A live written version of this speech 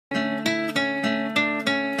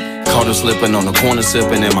Caught him slipping on the corner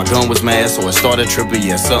sipping, and my gun was mad, so it started tripping.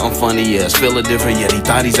 Yeah, something funny, yeah, it's feeling different. Yeah, he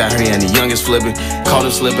thought he's out here and the youngest flipping. Caught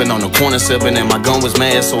him slipping on the corner sipping, and my gun was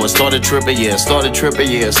mad, so it started tripping. Yeah, it started tripping.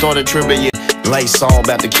 Yeah, it started tripping. Yeah. Lights all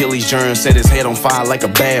about the Achilles germ, set his head on fire like a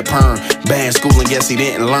bad perm. Bad schooling, guess he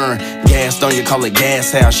didn't learn. Gas on you, call it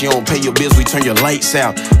gas house. You don't pay your bills, we turn your lights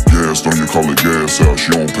out. Gas on you, call it gas house.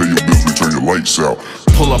 You don't pay your bills, we turn your lights out.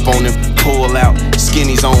 Pull up on him, pull out.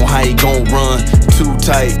 Skinny's on, how he gon' run? Too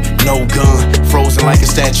tight, no gun, frozen like a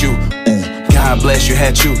statue. Ooh, God bless you,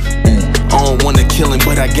 had you. Ooh, I don't wanna kill him,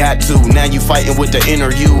 but I got to. Now you fighting with the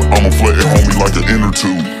inner you. I'ma play it, homie, like an inner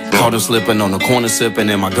tube. Caught him slipping on the corner sipping,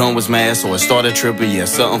 and my gun was mad, so it started tripping. Yeah,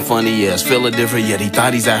 something funny, yeah, it's feeling different. Yeah, he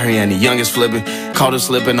thought he's out here and the youngest flipping. Caught him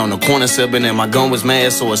slipping on the corner sipping, and my gun was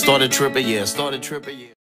mad, so it started tripping. Yeah, it started tripping.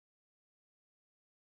 Yeah.